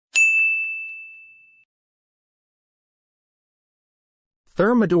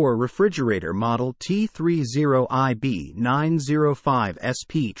Thermador Refrigerator Model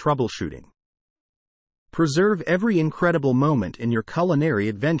T30IB905SP Troubleshooting. Preserve every incredible moment in your culinary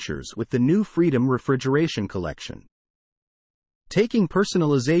adventures with the new Freedom Refrigeration Collection. Taking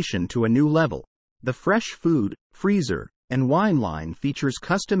personalization to a new level, the fresh food, freezer, and wine line features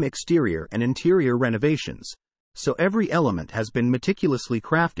custom exterior and interior renovations, so every element has been meticulously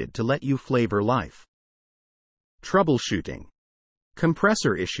crafted to let you flavor life. Troubleshooting.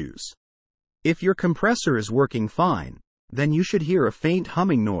 Compressor issues. If your compressor is working fine, then you should hear a faint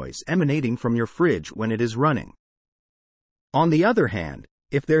humming noise emanating from your fridge when it is running. On the other hand,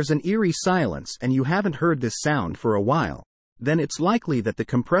 if there's an eerie silence and you haven't heard this sound for a while, then it's likely that the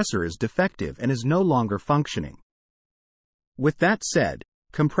compressor is defective and is no longer functioning. With that said,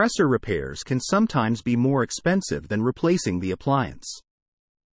 compressor repairs can sometimes be more expensive than replacing the appliance.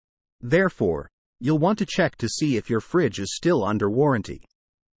 Therefore, you'll want to check to see if your fridge is still under warranty.